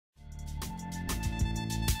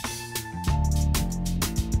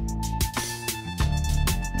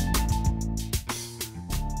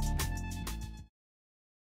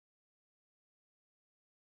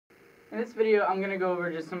In this video, I'm going to go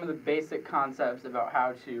over just some of the basic concepts about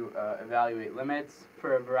how to evaluate limits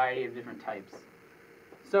for a variety of different types.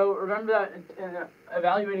 So remember that in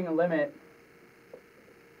evaluating a limit,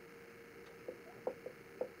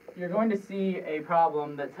 you're going to see a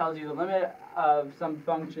problem that tells you the limit of some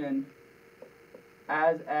function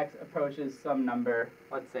as x approaches some number,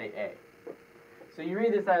 let's say a. So you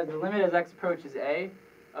read this as the limit as x approaches a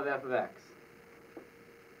of f of x.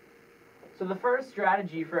 So the first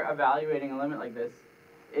strategy for evaluating a limit like this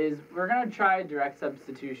is we're going to try direct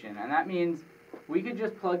substitution, and that means we could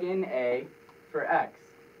just plug in a for x.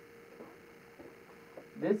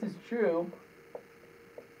 This is true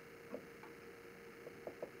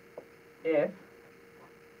if,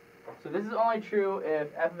 so this is only true if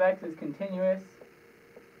f of x is continuous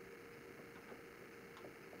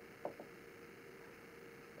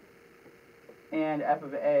and f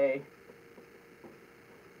of a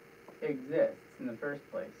exists in the first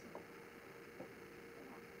place.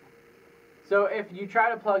 So if you try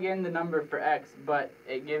to plug in the number for x, but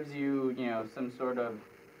it gives you, some sort of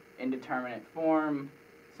indeterminate form,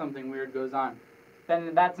 something weird goes on,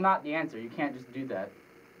 then that's not the answer. You can't just do that.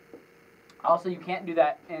 Also, you can't do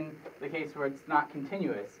that in the case where it's not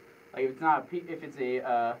continuous, like if it's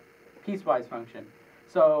a piecewise function.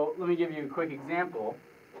 So let me give you a quick example.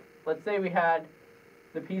 Let's say we had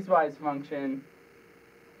the piecewise function.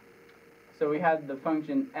 So we had the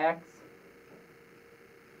function x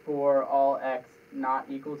for all x not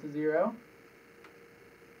equal to 0.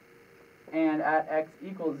 And at x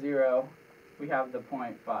equals 0, we have the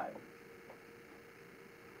point 5.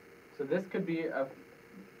 So this could be a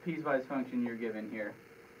piecewise function you're given here.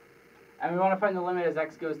 And we want to find the limit as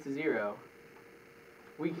x goes to 0.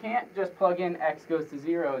 We can't just plug in x goes to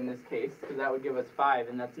 0 in this case, because that would give us 5,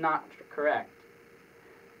 and that's not correct.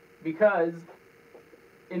 Because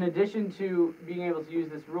in addition to being able to use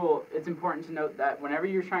this rule, it's important to note that whenever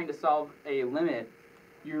you're trying to solve a limit,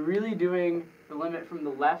 you're really doing the limit from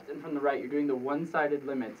the left and from the right. You're doing the one-sided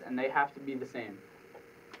limits, and they have to be the same.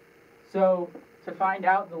 So to find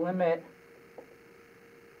out the limit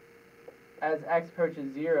as x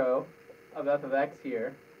approaches 0 of f of x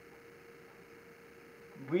here,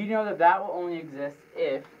 we know that that will only exist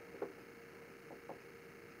if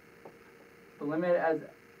the limit as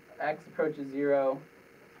x approaches 0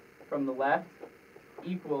 from the left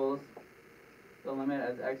equals the limit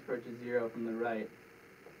as x approaches 0 from the right.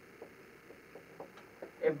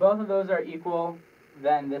 If both of those are equal,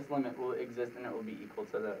 then this limit will exist and it will be equal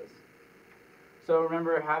to those. So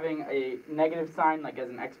remember, having a negative sign, like as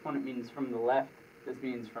an exponent, means from the left. This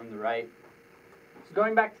means from the right. So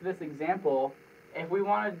going back to this example, if we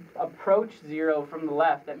want to approach 0 from the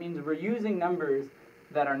left, that means we're using numbers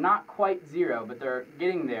that are not quite 0, but they're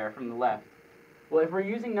getting there from the left. Well, if we're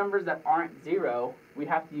using numbers that aren't 0, we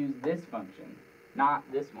have to use this function, not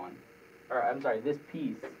this one. Or, I'm sorry, this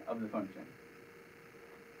piece of the function.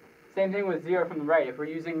 Same thing with 0 from the right. If we're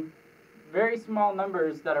using very small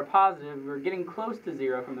numbers that are positive, we're getting close to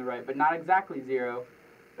 0 from the right, but not exactly 0.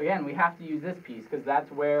 Again, we have to use this piece, because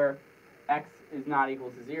that's where x is not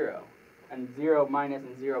equal to 0. And 0 minus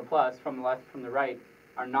and 0 plus from the left and from the right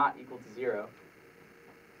are not equal to 0.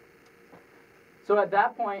 So at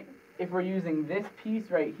that point, if we're using this piece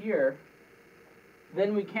right here,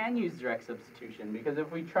 then we can use direct substitution, because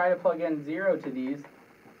if we try to plug in 0 to these,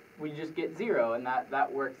 we just get 0, and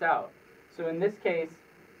that works out. So in this case,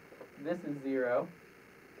 this is 0,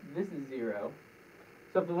 this is 0.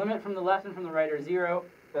 So if the limit from the left and from the right are 0,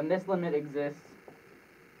 then this limit exists,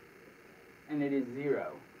 and it is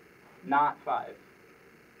 0, not 5.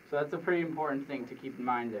 So that's a pretty important thing to keep in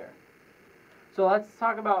mind there. So let's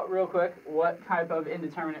talk about real quick what type of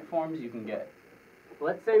indeterminate forms you can get.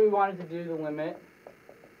 Let's say we wanted to do the limit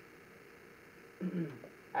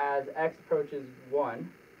as x approaches 1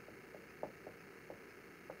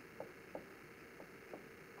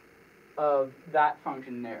 of that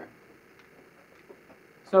function there.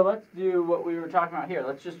 So let's do what we were talking about here.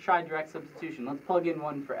 Let's just try direct substitution. Let's plug in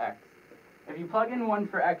 1 for x. If you plug in 1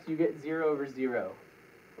 for x, you get 0 over 0.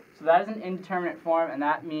 So that is an indeterminate form, and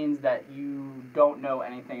that means that you don't know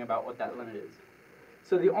anything about what that limit is.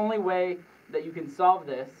 So the only way that you can solve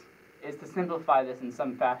this is to simplify this in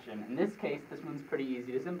some fashion. In this case, this one's pretty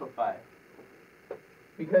easy to simplify,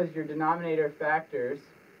 because your denominator factors,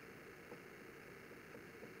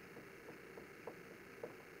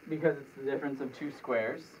 because it's the difference of two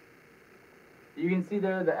squares. You can see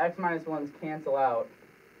there the x minus 1's cancel out,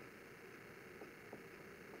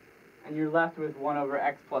 and you're left with 1 over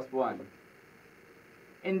x plus 1.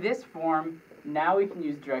 In this form, now we can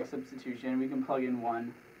use direct substitution. We can plug in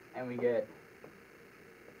 1, and we get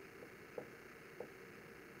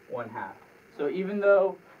 1/2. So even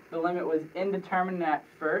though the limit was indeterminate at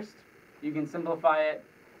first, you can simplify it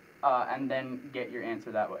and then get your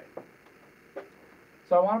answer that way.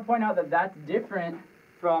 So I want to point out that that's different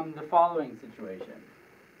from the following situation.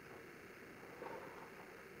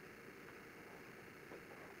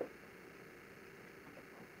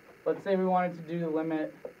 Let's say we wanted to do the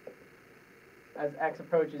limit as x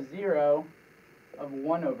approaches 0 of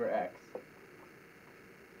 1 over x.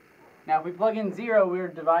 Now if we plug in 0, we're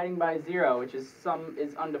dividing by 0, which is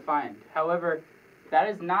undefined. However, that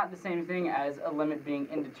is not the same thing as a limit being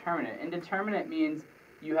indeterminate. Indeterminate means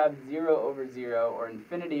you have 0 over 0 or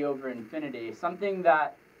infinity over infinity, something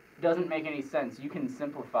that doesn't make any sense. You can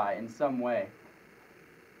simplify in some way.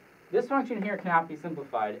 This function here cannot be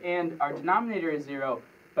simplified, and our denominator is 0,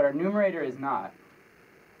 but our numerator is not.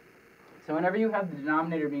 So whenever you have the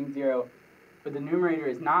denominator being 0, but the numerator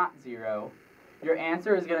is not 0, your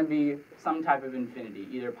answer is going to be some type of infinity,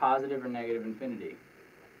 either positive or negative infinity.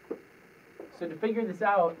 So to figure this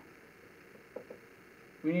out,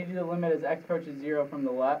 we need to do the limit as x approaches 0 from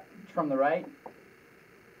the right,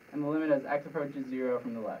 and the limit as x approaches 0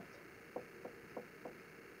 from the left.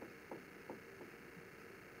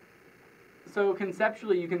 So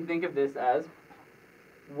conceptually, you can think of this as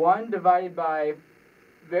 1 divided by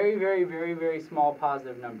very, very, very, very small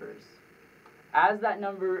positive numbers. As that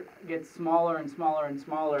number gets smaller and smaller and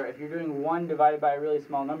smaller, if you're doing 1 divided by a really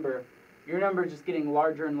small number, your number is just getting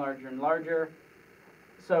larger and larger and larger.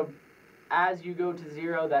 So as you go to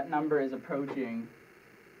 0, that number is approaching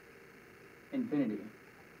infinity.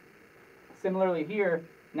 Similarly here,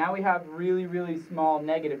 now we have really, really small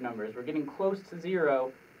negative numbers. We're getting close to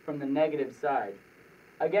 0 from the negative side.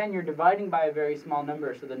 Again, you're dividing by a very small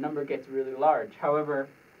number, so the number gets really large. However,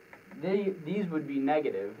 these would be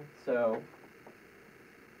negative, so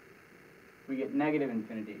we get negative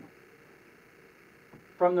infinity.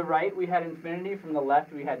 From the right, we had infinity. From the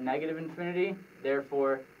left, we had negative infinity.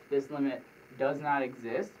 Therefore, this limit does not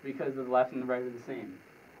exist because the left and the right are the same.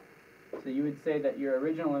 So you would say that your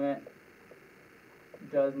original limit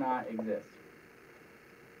does not exist.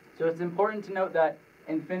 So it's important to note that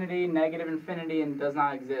infinity, negative infinity, and does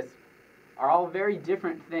not exist are all very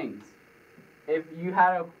different things. If you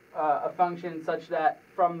had a function such that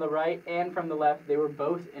from the right and from the left they were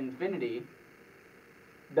both infinity,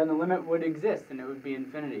 then the limit would exist and it would be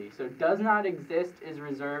infinity. So does not exist is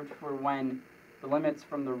reserved for when the limits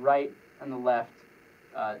from the right and the left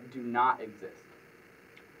do not exist.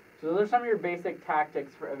 So those are some of your basic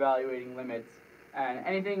tactics for evaluating limits, and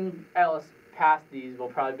anything else past these will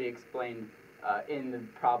probably be explained in the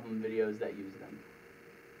problem videos that use them.